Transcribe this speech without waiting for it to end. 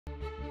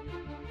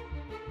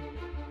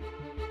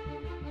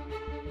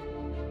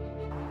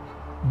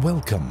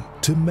Welcome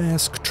to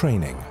Maersk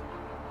Training.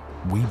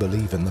 We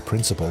believe in the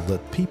principle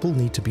that people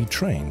need to be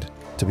trained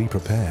to be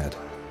prepared.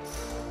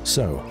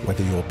 So,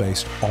 whether you're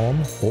based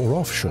on or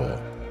offshore,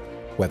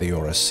 whether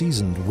you're a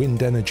seasoned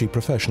wind energy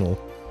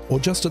professional or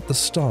just at the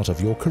start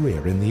of your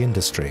career in the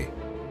industry,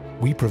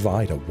 we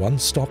provide a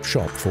one-stop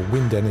shop for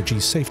wind energy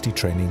safety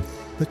training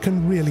that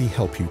can really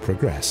help you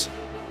progress.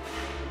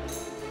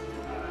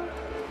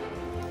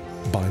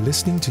 By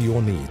listening to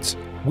your needs,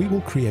 we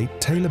will create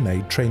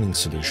tailor-made training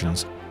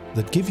solutions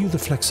that give you the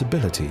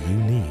flexibility you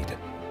need.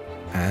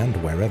 And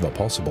wherever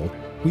possible,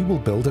 we will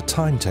build a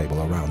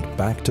timetable around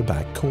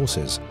back-to-back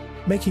courses,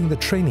 making the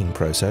training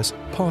process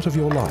part of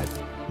your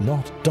life,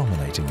 not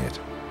dominating it.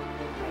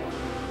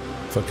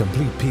 For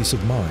complete peace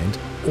of mind,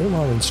 all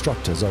our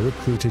instructors are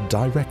recruited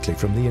directly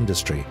from the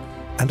industry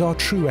and are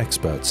true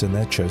experts in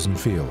their chosen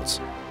fields.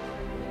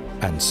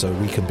 And so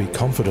we can be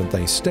confident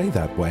they stay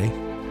that way,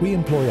 we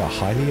employ a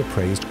highly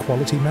appraised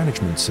quality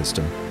management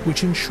system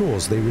which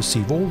ensures they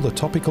receive all the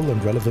topical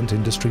and relevant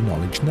industry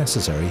knowledge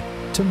necessary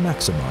to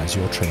maximize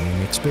your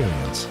training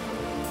experience.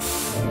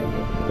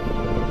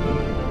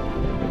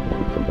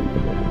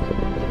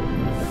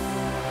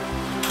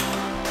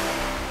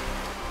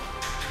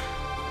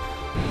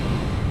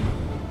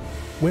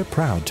 We're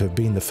proud to have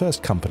been the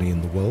first company in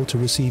the world to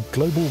receive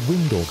Global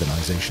Wind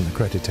Organization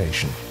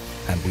accreditation,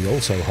 and we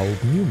also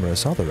hold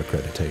numerous other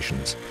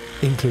accreditations,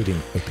 including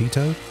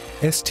OPITO,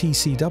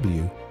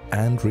 STCW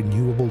and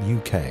Renewable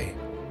UK,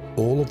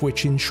 all of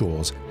which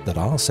ensures that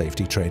our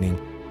safety training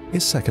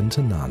is second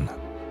to none.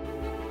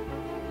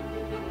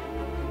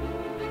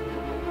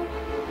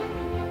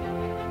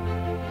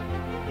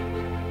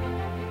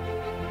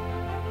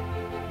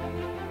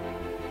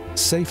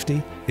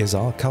 Safety is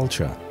our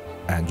culture,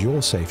 and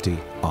your safety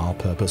our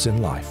purpose in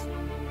life.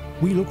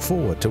 We look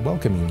forward to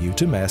welcoming you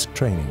to Maersk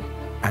Training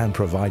and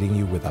providing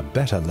you with a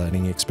better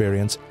learning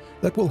experience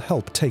that will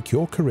help take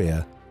your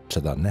career to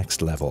the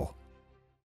next level.